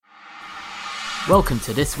Welcome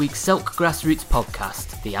to this week's Selk Grassroots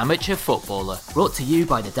podcast, The Amateur Footballer, brought to you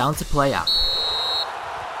by the Down to Play app.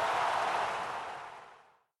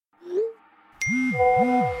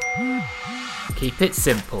 Keep it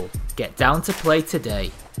simple. Get Down to Play today,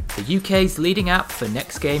 the UK's leading app for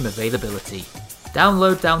next game availability.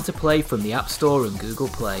 Download Down to Play from the App Store and Google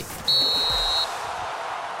Play.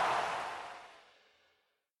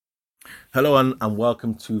 Hello and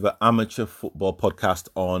welcome to the Amateur Football Podcast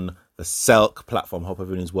on the Selk platform. Hope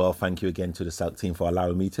everyone is well. Thank you again to the Selk team for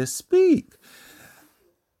allowing me to speak.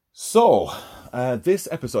 So, this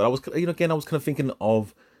episode, I was kind of thinking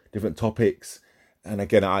of different topics, and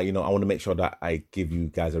again, I want to make sure that I give you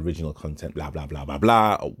guys original content, blah blah blah blah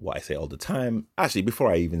blah, or what I say all the time. Actually, before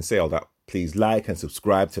I even say all that, please like and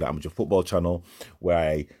subscribe to the Amateur Football channel,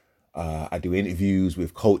 where I do interviews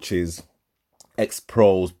with coaches,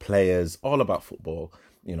 ex-pros, players, all about football,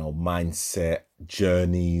 mindset,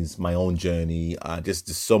 journeys, my own journey, just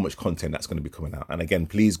so much content that's going to be coming out. And again,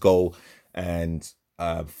 please go and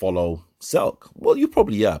follow Selk. Well, you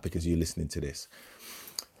probably are because you're listening to this.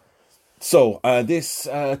 So this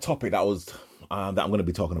topic that I'm going to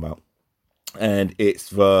be talking about, and it's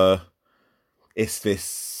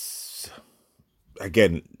this,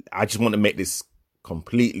 again, I just want to make this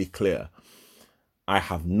completely clear. I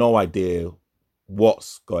have no idea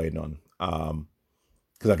what's going on,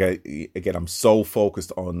 because again, I'm so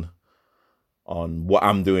focused on what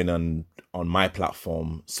I'm doing on my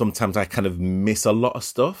platform. Sometimes I kind of miss a lot of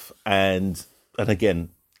stuff, and again,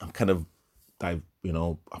 I'm kind of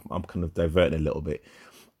diverting a little bit.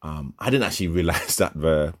 I didn't actually realize that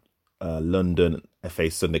the London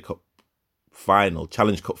FA Sunday Cup final,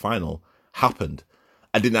 Challenge Cup final, happened.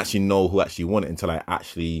 I didn't actually know who actually won it until I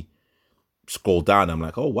actually scrolled down. I'm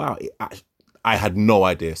like, oh wow, I had no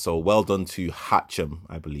idea. So well done to Hatcham,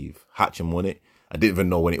 I believe. Hatcham won it. I didn't even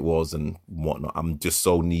know when it was and whatnot. I'm just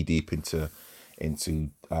so knee deep into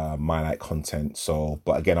my content. So,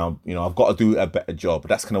 but again, I've got to do a better job.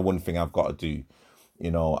 That's kind of one thing I've got to do.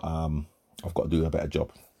 I've got to do a better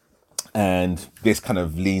job. And this kind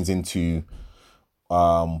of leans into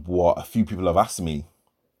what a few people have asked me.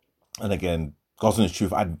 And again, God's honest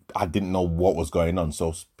truth, I didn't know what was going on.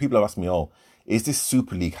 So people have asked me, oh, is this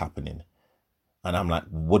Super League happening? And I'm like,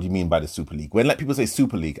 what do you mean by the Super League? When people say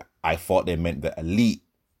Super League, I thought they meant the elite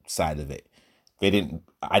side of it. I didn't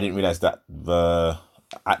realize that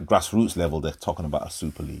at grassroots level, they're talking about a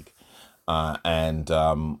Super League. I'm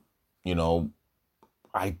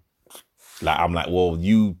like, well,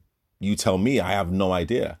 you tell me, I have no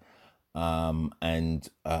idea. And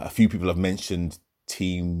a few people have mentioned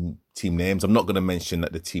team names. I'm not going to mention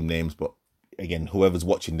the team names, but again, whoever's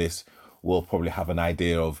watching this will probably have an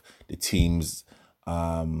idea of the teams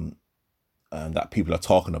that people are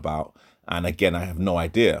talking about. And again, I have no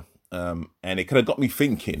idea. And it kind of got me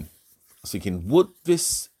thinking, would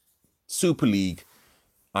this Super League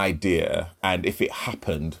idea, and if it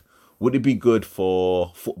happened, would it be good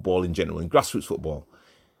for football in general, in grassroots football?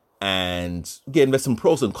 And again, there's some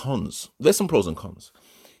pros and cons.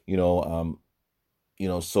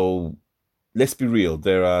 So let's be real.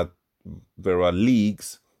 There are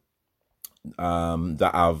leagues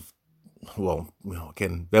that have,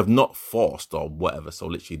 again, they've not forced or whatever. So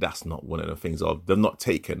literally, that's not one of the things. Or they've not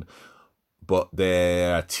taken, but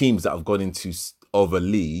there are teams that have gone into other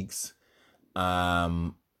leagues,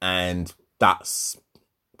 and that's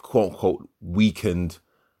quote unquote weakened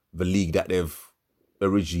the league that they've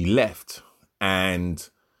originally left, and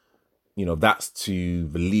that's to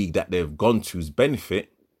the league that they've gone to's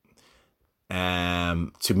benefit,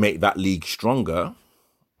 to make that league stronger.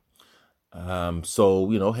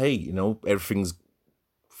 Everything's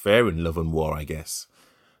fair in love and war, I guess.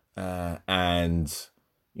 And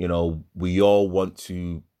we all want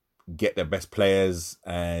to get the best players,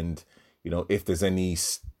 and if there's any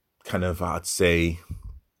kind of, I'd say,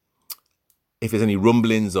 if there's any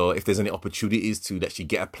rumblings or if there's any opportunities to actually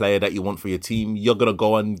get a player that you want for your team, you're going to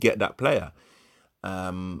go and get that player.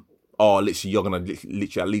 Or literally, you're going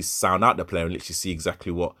to at least sound out the player and literally see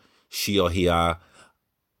exactly what she or he are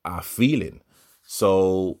feeling.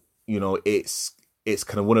 So, it's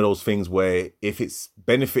kind of one of those things where if it's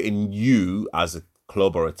benefiting you as a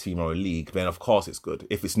club or a team or a league, then of course it's good.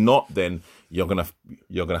 If it's not, then you're gonna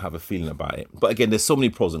have a feeling about it. But again, there's so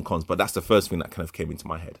many pros and cons, but that's the first thing that kind of came into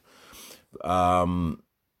my head.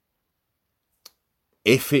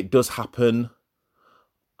 If it does happen,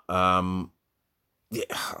 okay,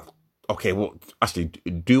 well, actually,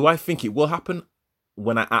 do I think it will happen?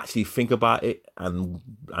 When I actually think about it, and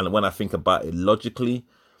when I think about it logically,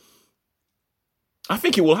 I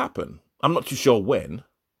think it will happen. I'm not too sure when.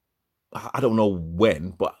 I don't know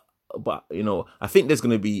when, but but I think there's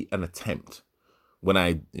going to be an attempt when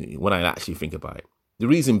I actually think about it. The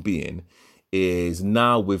reason being is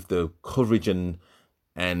now with the coverage and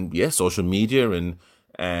social media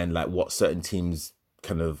and like what certain teams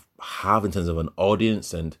kind of have in terms of an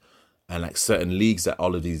audience and like certain leagues that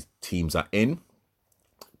all of these teams are in,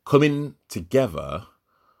 coming together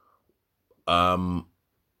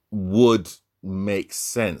would make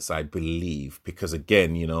sense, I believe, because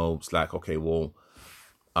again, it's like, okay, well,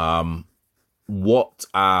 what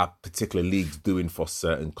are particular leagues doing for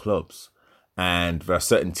certain clubs? And there are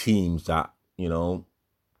certain teams that,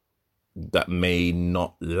 that may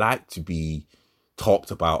not like to be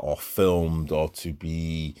talked about or filmed or to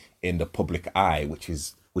be in the public eye, which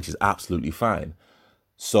is absolutely fine.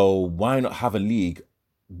 So why not have a league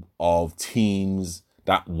of teams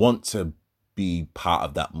that want to be part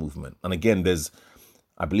of that movement? And again,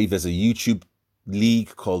 I believe there's a YouTube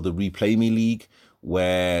league called the Replay Me League,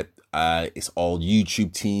 where it's all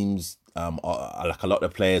YouTube teams. Like a lot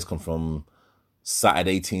of the players come from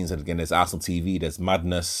Saturday teams, and again, there's Arsenal TV, there's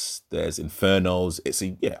Madness, there's Infernos.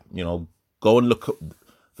 Go and look up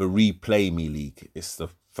the Replay Me League. It's the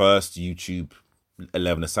first YouTube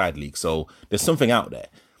 11-a-side league. So there's something out there.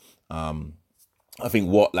 I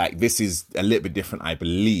think this is a little bit different, I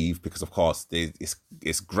believe, because of course it's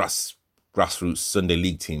grassroots Sunday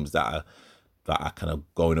league teams that are kind of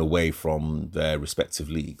going away from their respective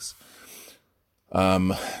leagues.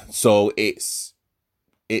 So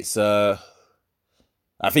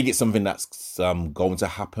I think it's something that's going to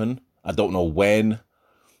happen. I don't know when.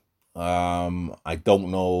 I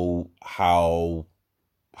don't know how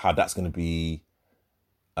that's going to be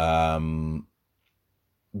done.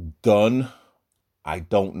 I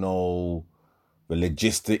don't know the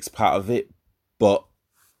logistics part of it, but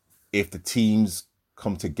if the teams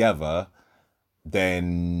come together,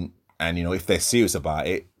 then if they're serious about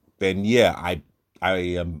it, then yeah,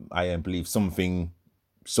 I believe something's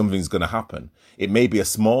going to happen. It may be a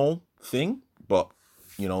small thing, but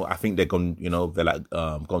I think they're going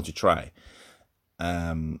to try.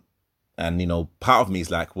 And part of me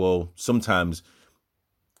is like, well, sometimes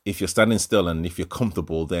if you're standing still and if you're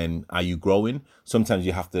comfortable, then are you growing? Sometimes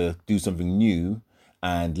you have to do something new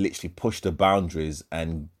and literally push the boundaries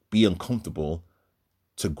and be uncomfortable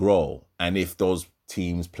to grow. And if those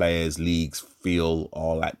teams, players, leagues feel,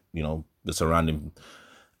 or like, the surrounding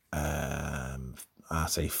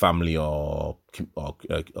say family or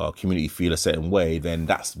community feel a certain way, then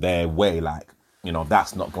that's their way. Like,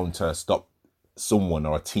 that's not going to stop someone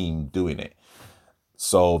or a team doing it.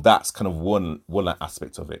 So that's kind of one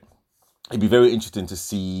aspect of it. It'd be very interesting to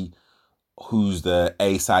see who's the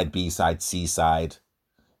A side, B side, C side,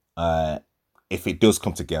 if it does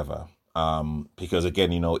come together. Because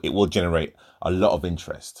again, it will generate a lot of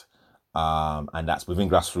interest. And that's within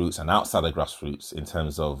grassroots and outside of grassroots in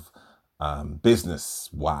terms of business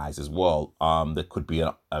wise as well. There could be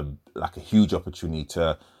a huge opportunity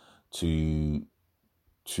to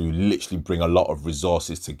literally bring a lot of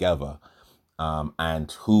resources together.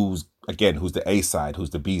 And who's the A side,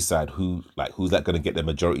 who's the B side, who's that going to get the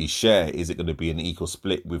majority share? Is it going to be an equal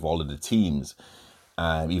split with all of the teams?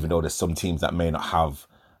 Even though there's some teams that may not have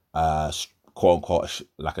quote unquote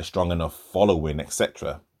like a strong enough following,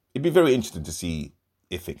 etc. It'd be very interesting to see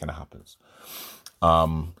if it kind of happens.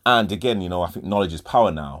 And again, I think knowledge is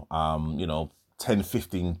power now. 10,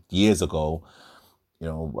 15 years ago,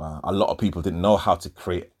 a lot of people didn't know how to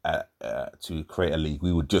create a league.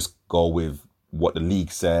 We would just go with what the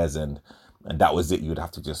league says, and that was it. You would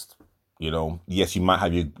have to just, yes, you might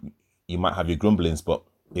have your grumblings, but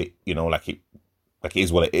it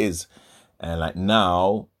is what it is. And like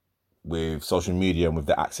now, with social media and with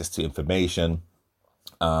the access to information,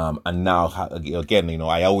 and now again,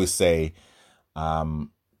 I always say,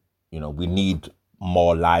 we need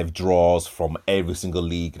more live draws from every single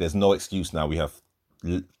league. There's no excuse now. We have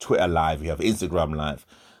Twitter live, we have Instagram live,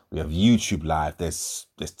 we have YouTube live, there's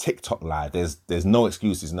TikTok live. There's no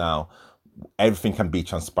excuses now. Everything can be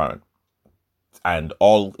transparent, and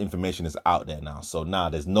all information is out there now. So now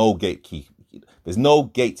there's no gatekeepers.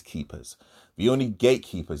 The only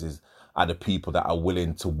gatekeepers are the people that are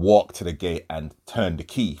willing to walk to the gate and turn the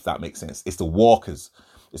key, if that makes sense. It's the walkers.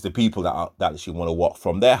 It's the people that actually want to walk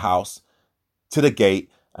from their house to the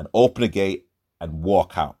gate and open the gate and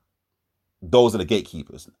walk out. Those are the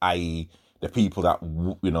gatekeepers, i.e. the people that,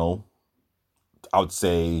 I would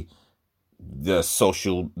say the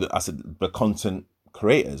content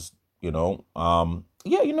creators, I'm going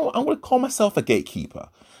to call myself a gatekeeper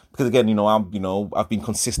because again, I've been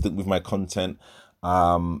consistent with my content.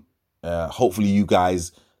 Hopefully you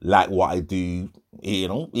guys like what I do,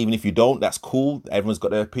 even if you don't, that's cool. Everyone's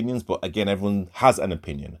got their opinions, but again, everyone has an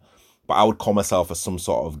opinion. But I would call myself as some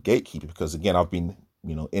sort of gatekeeper because again, I've been,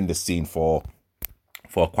 in the scene for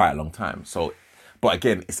quite a long time. So, but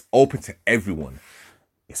again, it's open to everyone.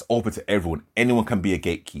 It's open to everyone. Anyone can be a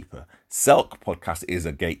gatekeeper. Selk podcast is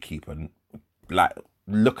a gatekeeper. Like,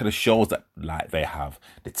 look at the shows that like they have,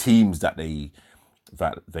 the teams that they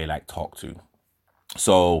like talk to.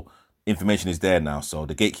 So information is there now. So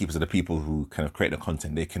the gatekeepers are the people who kind of create the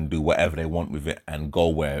content. They can do whatever they want with it and go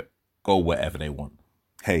wherever they want.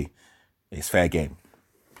 Hey, it's fair game.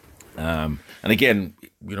 And again,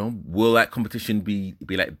 will that competition be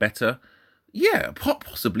like better? Yeah,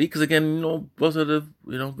 possibly, because again, those are the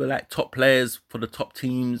like top players for the top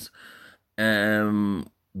teams.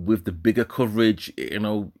 With the bigger coverage,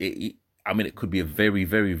 it could be a very,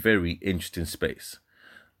 very, very interesting space.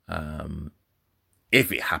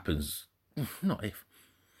 If it happens, not if.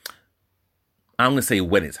 I'm gonna say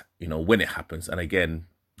when it happens, and again,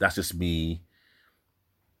 that's just me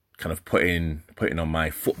kind of putting on my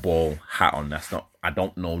football hat on. I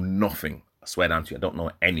don't know nothing. I swear down to you, I don't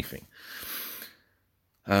know anything.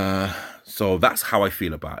 So that's how I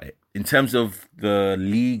feel about it. In terms of the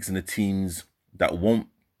leagues and the teams that won't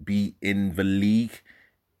be in the league,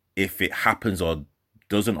 if it happens or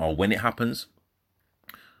doesn't, or when it happens,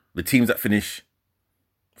 the teams that finish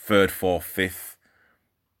 3rd, 4th, 5th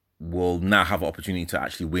will now have an opportunity to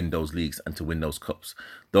actually win those leagues and to win those cups.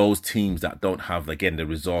 Those teams that don't have, again, the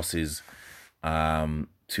resources to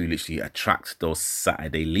literally attract those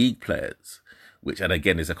Saturday league players, and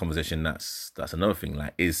again is a conversation that's another thing.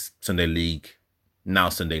 Like, is Sunday League now?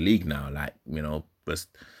 Like,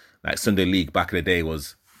 like Sunday League back in the day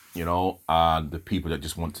was, the people that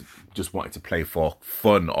just wanted to play for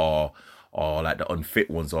fun, or like the unfit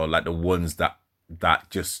ones, or like the ones that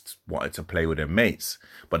just wanted to play with their mates.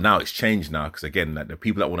 But now it's changed now, because again, like the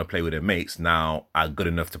people that want to play with their mates now are good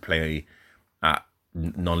enough to play at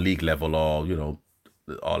non-league level, or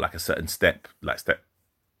or like a certain step, like step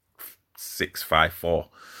 6, 5, 4.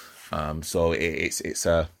 So it's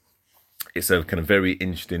a kind of very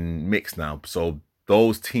interesting mix now. So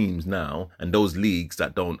those teams now and those leagues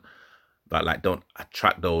that don't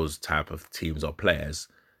attract those type of teams or players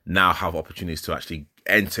now have opportunities to actually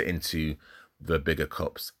enter into the bigger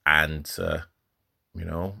cups and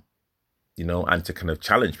and to kind of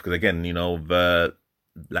challenge, because again, the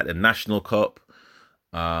National Cup,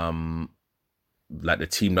 like the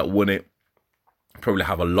team that won it probably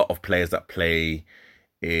have a lot of players that play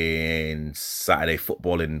in Saturday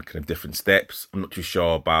football in kind of different steps. I'm not too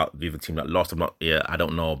sure about the other team that lost. I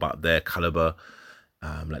don't know about their caliber.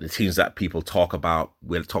 Like the teams that people talk about,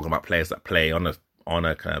 we're talking about players that play on a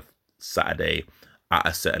kind of Saturday at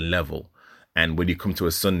a certain level. And when you come to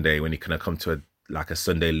a Sunday, when you kind of come to a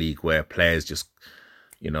Sunday league where players just,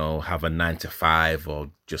 have a 9 to 5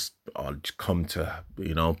 or just come to,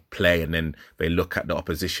 play, and then they look at the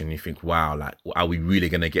opposition, you think, wow, like, are we really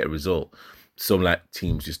going to get a result? Some like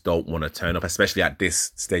teams just don't want to turn up, especially at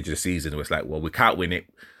this stage of the season where it's like, well, we can't win it.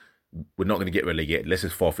 We're not going to get relegated. Let's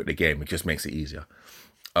just forfeit the game. It just makes it easier.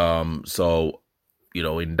 So,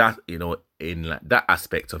 in that, in like that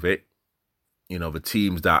aspect of it, the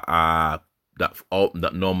teams that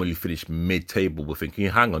normally finish mid-table, we're thinking,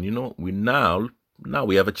 hang on, we now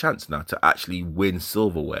we have a chance now to actually win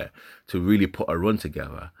silverware, to really put a run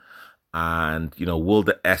together. And, will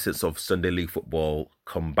the essence of Sunday League football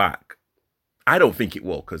come back? I don't think it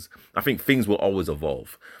will, because I think things will always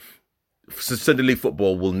evolve. Sunday League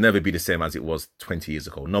football will never be the same as it was 20 years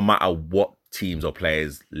ago, no matter what teams or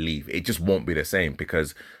players leave. It just won't be the same,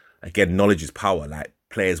 because, again, knowledge is power. Like,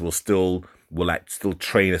 players will still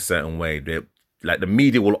train a certain way. The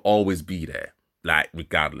media will always be there, like,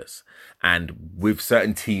 regardless. And with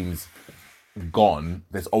certain teams gone,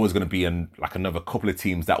 there's always going to be another couple of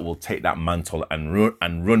teams that will take that mantle and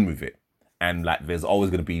run with it. And like, there's always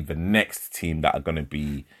going to be the next team that are going to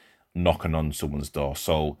be knocking on someone's door.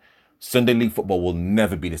 So Sunday League football will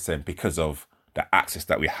never be the same because of the access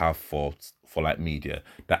that we have for like media,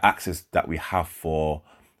 the access that we have for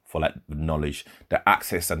like knowledge, the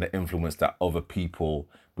access and the influence that other people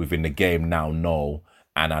within the game now know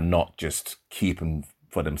and are not just keeping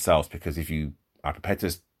for themselves. Because if you are prepared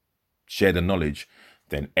to share the knowledge,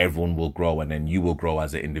 then everyone will grow, and then you will grow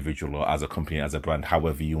as an individual or as a company, as a brand,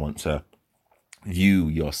 however you want to view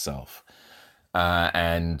yourself.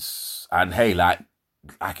 And hey, like,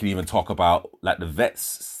 I can even talk about like the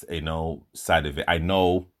vets, side of it. I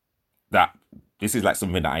know that this is like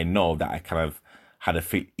something that I know that I kind of had a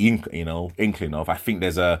inkling of. I think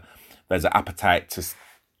there's an appetite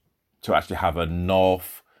to actually have a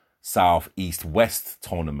North South, East, West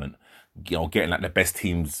tournament, getting like the best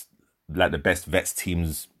teams, like the best vets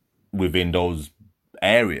teams within those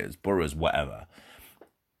areas, boroughs, whatever.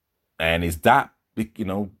 And is that,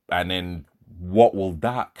 and then what will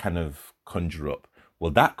that kind of conjure up?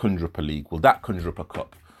 Will that conjure up a league? Will that conjure up a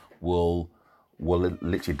cup? Will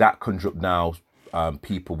literally that conjure up now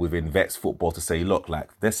people within vets football to say, look,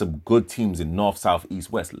 like there's some good teams in North, South,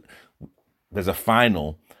 East, West. There's a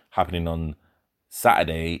final happening on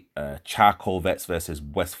Saturday, Charcoal Vets versus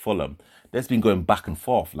West Fulham. There's been going back and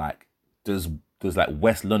forth. Like, does like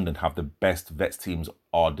West London have the best vets teams,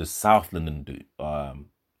 or does South London do?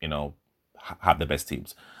 Have the best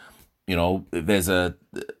teams? There's a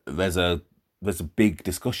big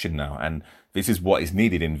discussion now, and this is what is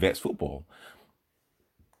needed in vets football.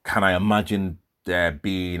 Can I imagine there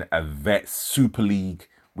being a vets Super League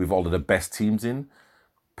with all of the best teams in?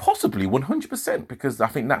 Possibly 100%, because I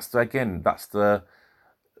think that's the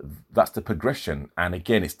progression. And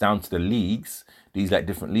again, it's down to the leagues, these like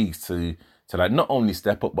different leagues, to like not only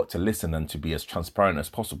step up but to listen and to be as transparent as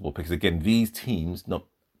possible. Because again, these teams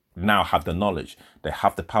now have the knowledge, they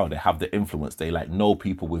have the power, they have the influence, they like know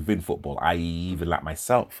people within football, i.e. even like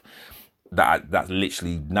myself, that's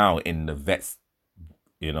literally now in the vets,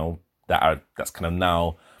 that's kind of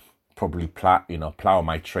now probably plow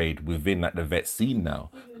my trade within like the vet scene now.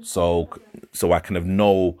 So I kind of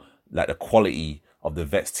know like the quality of the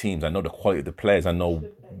vets teams. I know the quality of the players. I know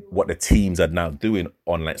what the teams are now doing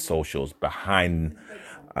on like socials behind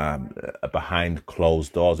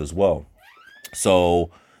closed doors as well.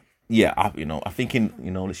 So yeah, I think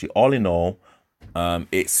literally all in all,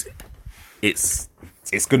 it's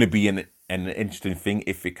going to be an interesting thing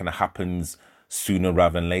if it kind of happens sooner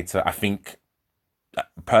rather than later. I think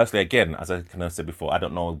personally, again, as I kind of said before, I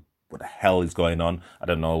don't know what the hell is going on. I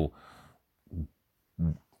don't know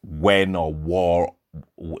when or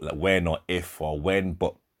if or when,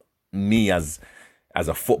 but me as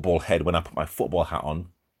a football head, when I put my football hat on,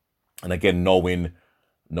 and again knowing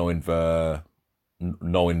the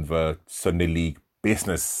Sunday League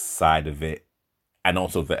business side of it and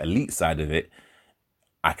also the elite side of it,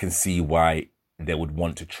 I can see why they would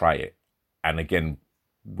want to try it. And again,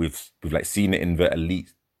 we've like seen it in the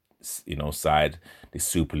elite, side, the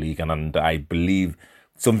Super League, and I believe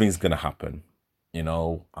something's gonna happen. It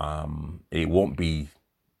won't be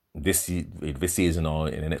this season or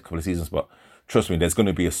in the next couple of seasons, but trust me, there's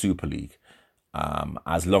gonna be a Super League.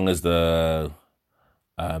 As long as the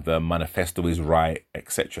manifesto is right,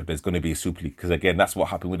 etc., there's gonna be a Super League. Because again, that's what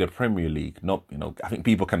happened with the Premier League. I think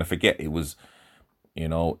people kind of forget it was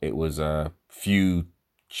a few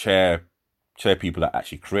chair people that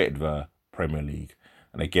actually created the Premier League.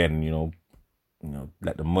 And again,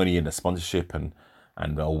 like the money and the sponsorship and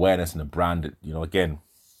the awareness and the brand, again,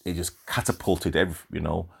 it just catapulted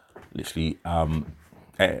literally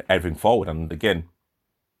everything forward. And again,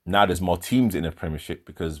 now there's more teams in the Premiership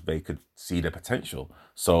because they could see the potential.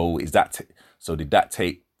 So did that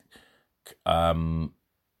take I'd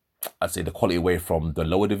say the quality away from the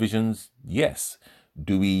lower divisions? Yes.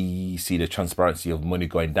 Do we see the transparency of money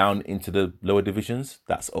going down into the lower divisions?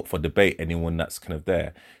 That's up for debate. Anyone that's kind of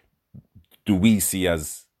there. Do we see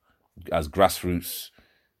as grassroots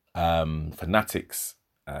fanatics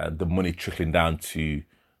the money trickling down to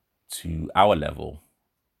our level?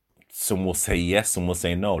 Some will say yes, some will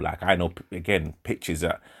say no. Like I know, again, pictures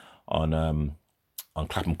on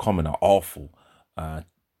Clapham Common are awful.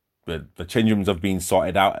 The change rooms have been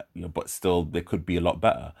sorted out, but still they could be a lot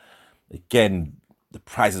better. Again, the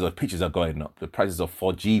prices of pitches are going up. The prices of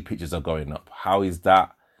 4G pitches are going up. How is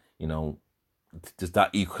that? Does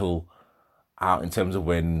that equal out in terms of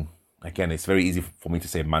when? Again, it's very easy for me to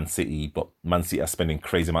say Man City, but Man City are spending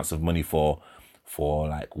crazy amounts of money for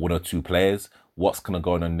like one or two players. What's kind of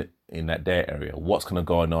going on in their area? What's kind of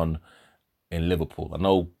going on in Liverpool? I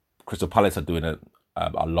know Crystal Palace are doing a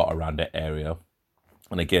lot around that area,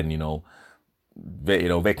 and again,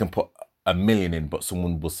 they can put $1 million in, but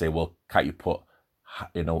someone will say, well, can't you put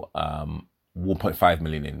 1.5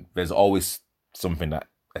 million in? There's always something that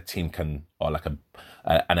a team can, or like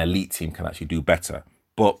an elite team can actually do better.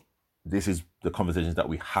 But this is the conversations that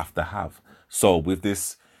we have to have. So with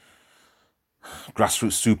this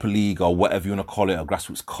grassroots Super League, or whatever you want to call it, a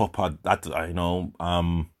grassroots cup,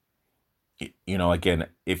 again,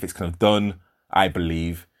 if it's kind of done, I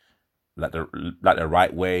believe like the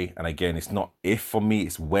right way. And again, it's not if for me,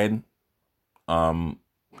 it's when.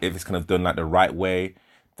 If it's kind of done like the right way,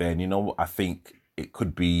 then I think it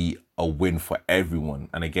could be a win for everyone.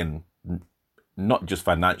 And again, not just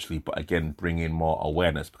financially, but again, bring in more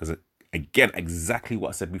awareness. Because again, exactly what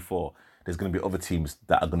I said before, there's going to be other teams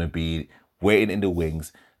that are going to be waiting in the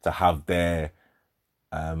wings to have their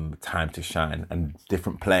time to shine, and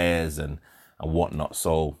different players and whatnot.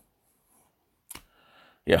 So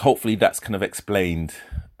yeah, hopefully that's kind of explained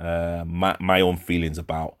my own feelings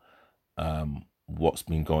about what's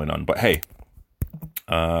been going on. But hey,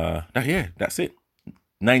 that's it.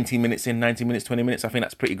 19 minutes in, 20 minutes. I think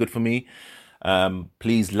that's pretty good for me.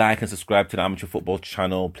 Please like and subscribe to the Amateur Football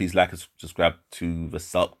channel. Please like and subscribe to the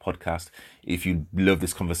Sulk podcast. If you love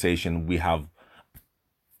this conversation, we have,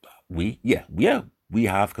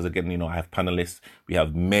 because again, I have panelists. We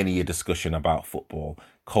have many a discussion about football.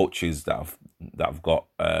 Coaches that have got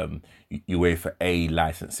UEFA A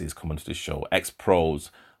licenses coming to the show.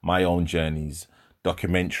 Ex-pros, my own journeys,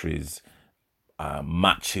 documentaries,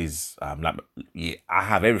 matches. I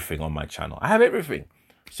have everything on my channel. I have everything.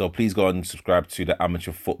 So please go and subscribe to the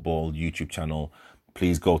Amateur Football YouTube channel.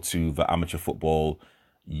 Please go to the Amateur Football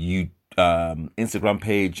Instagram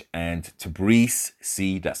page, and Tobrise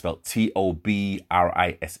C, that's spelled Tobrise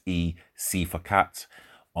C for cat,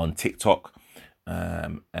 on TikTok.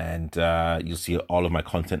 And you'll see all of my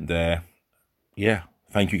content there. Yeah,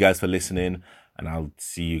 thank you guys for listening, and I'll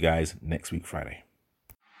see you guys next week, Friday.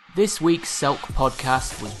 This week's Selk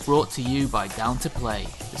podcast was brought to you by Down to Play,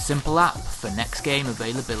 the simple app for next game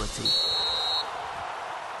availability.